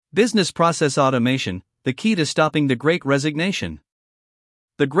Business process automation, the key to stopping the Great Resignation.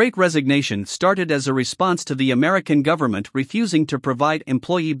 The Great Resignation started as a response to the American government refusing to provide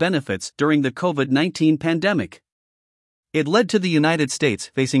employee benefits during the COVID-19 pandemic. It led to the United States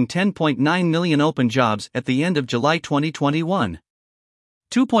facing 10.9 million open jobs at the end of July 2021.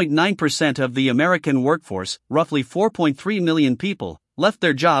 2.9% of the American workforce, roughly 4.3 million people, left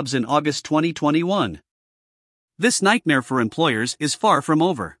their jobs in August 2021. This nightmare for employers is far from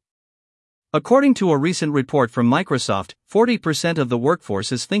over. According to a recent report from Microsoft, 40% of the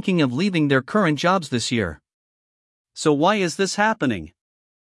workforce is thinking of leaving their current jobs this year. So why is this happening?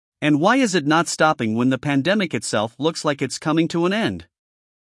 And why is it not stopping when the pandemic itself looks like it's coming to an end?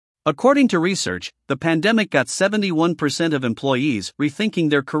 According to research, the pandemic got 71% of employees rethinking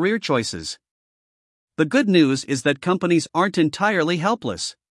their career choices. The good news is that companies aren't entirely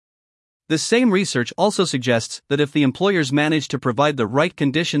helpless. The same research also suggests that if the employers manage to provide the right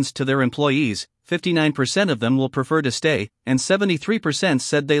conditions to their employees, 59% of them will prefer to stay, and 73%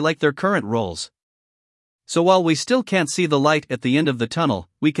 said they like their current roles. So while we still can't see the light at the end of the tunnel,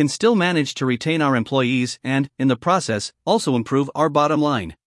 we can still manage to retain our employees and, in the process, also improve our bottom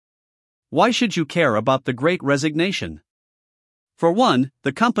line. Why should you care about the Great Resignation? For one,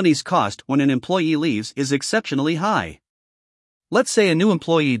 the company's cost when an employee leaves is exceptionally high. Let's say a new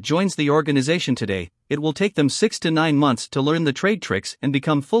employee joins the organization today. It will take them 6 to 9 months to learn the trade tricks and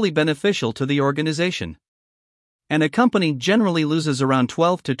become fully beneficial to the organization. And a company generally loses around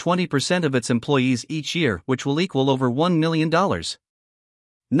 12 to 20% of its employees each year, which will equal over $1 million.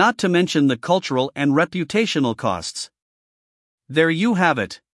 Not to mention the cultural and reputational costs. There you have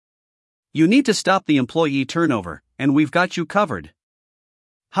it. You need to stop the employee turnover, and we've got you covered.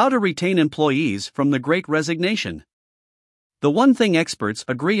 How to retain employees from the Great Resignation. The one thing experts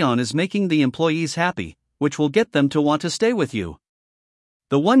agree on is making the employees happy, which will get them to want to stay with you.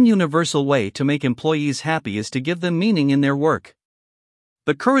 The one universal way to make employees happy is to give them meaning in their work.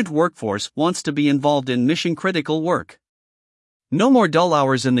 The current workforce wants to be involved in mission-critical work. No more dull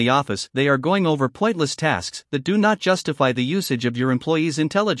hours in the office. They are going over pointless tasks that do not justify the usage of your employees'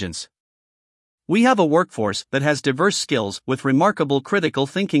 intelligence. We have a workforce that has diverse skills with remarkable critical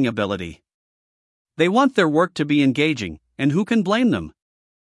thinking ability. They want their work to be engaging, and who can blame them?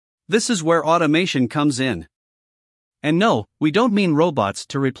 This is where automation comes in. And no, we don't mean robots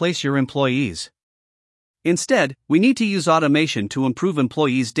to replace your employees. Instead, we need to use automation to improve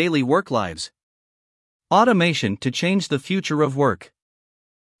employees' daily work lives. Automation to change the future of work.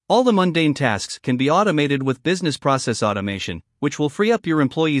 All the mundane tasks can be automated with business process automation, which will free up your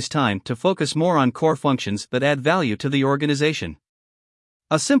employees' time to focus more on core functions that add value to the organization.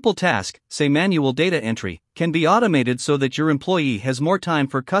 A simple task, say manual data entry, can be automated so that your employee has more time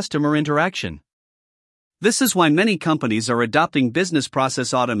for customer interaction. This is why many companies are adopting business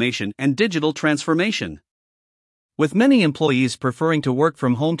process automation and digital transformation. With many employees preferring to work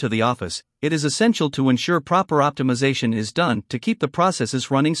from home to the office, it is essential to ensure proper optimization is done to keep the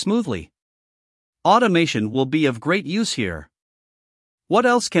processes running smoothly. Automation will be of great use here. What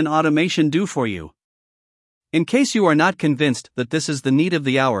else can automation do for you? In case you are not convinced that this is the need of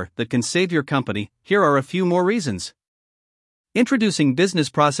the hour that can save your company, here are a few more reasons. Introducing business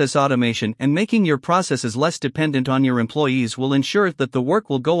process automation and making your processes less dependent on your employees will ensure that the work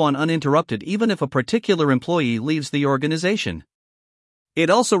will go on uninterrupted even if a particular employee leaves the organization. It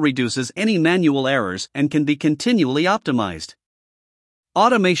also reduces any manual errors and can be continually optimized.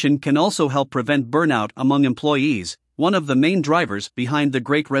 Automation can also help prevent burnout among employees, one of the main drivers behind the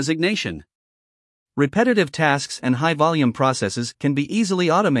Great Resignation. Repetitive tasks and high-volume processes can be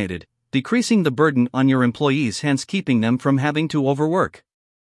easily automated, decreasing the burden on your employees, hence keeping them from having to overwork.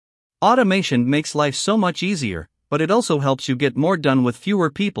 Automation makes life so much easier, but it also helps you get more done with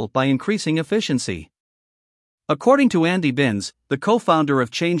fewer people by increasing efficiency. According to Andy Binns, the co-founder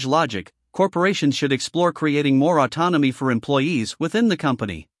of ChangeLogic, corporations should explore creating more autonomy for employees within the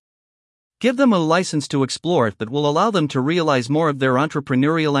company. Give them a license to explore that will allow them to realize more of their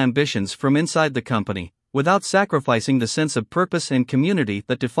entrepreneurial ambitions from inside the company, without sacrificing the sense of purpose and community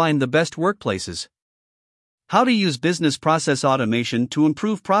that define the best workplaces. How to use business process automation to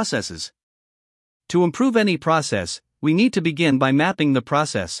improve processes. To improve any process, we need to begin by mapping the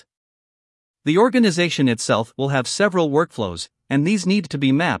process. The organization itself will have several workflows, and these need to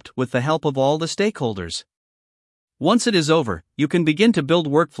be mapped with the help of all the stakeholders. Once it is over, you can begin to build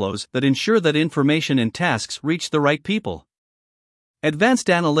workflows that ensure that information and tasks reach the right people. Advanced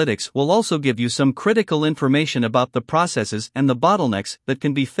analytics will also give you some critical information about the processes and the bottlenecks that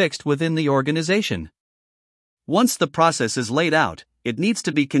can be fixed within the organization. Once the process is laid out, it needs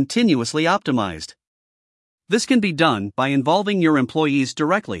to be continuously optimized. This can be done by involving your employees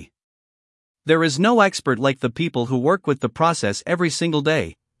directly. There is no expert like the people who work with the process every single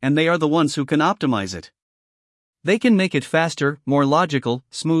day, and they are the ones who can optimize it. They can make it faster, more logical,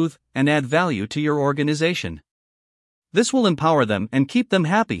 smooth, and add value to your organization. This will empower them and keep them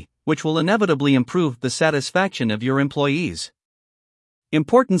happy, which will inevitably improve the satisfaction of your employees.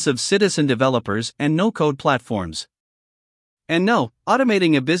 Importance of citizen developers and no-code platforms. And no,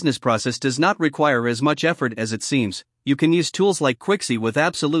 automating a business process does not require as much effort as it seems. You can use tools like Quixy with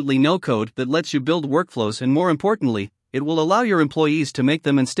absolutely no code that lets you build workflows, and more importantly, it will allow your employees to make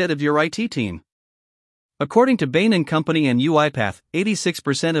them instead of your IT team. According to Bain & Company and UiPath,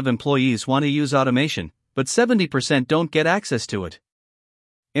 86% of employees want to use automation, but 70% don't get access to it.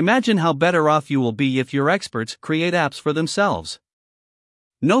 Imagine how better off you will be if your experts create apps for themselves.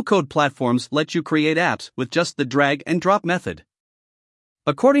 No-code platforms let you create apps with just the drag and drop method.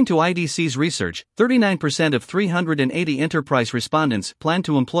 According to IDC's research, 39% of 380 enterprise respondents plan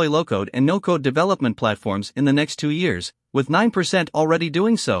to employ low-code and no-code development platforms in the next 2 years, with 9% already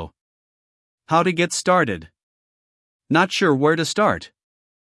doing so. How to get started? Not sure where to start?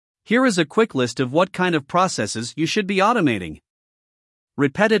 Here is a quick list of what kind of processes you should be automating.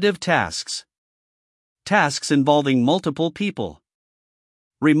 Repetitive tasks. Tasks involving multiple people.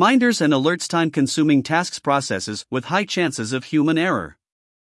 Reminders and alerts, time-consuming tasks, processes with high chances of human error.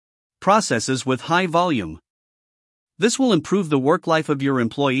 Processes with high volume. This will improve the work life of your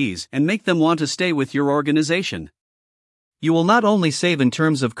employees and make them want to stay with your organization. You will not only save in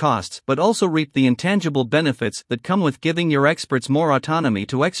terms of costs but also reap the intangible benefits that come with giving your experts more autonomy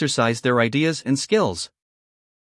to exercise their ideas and skills.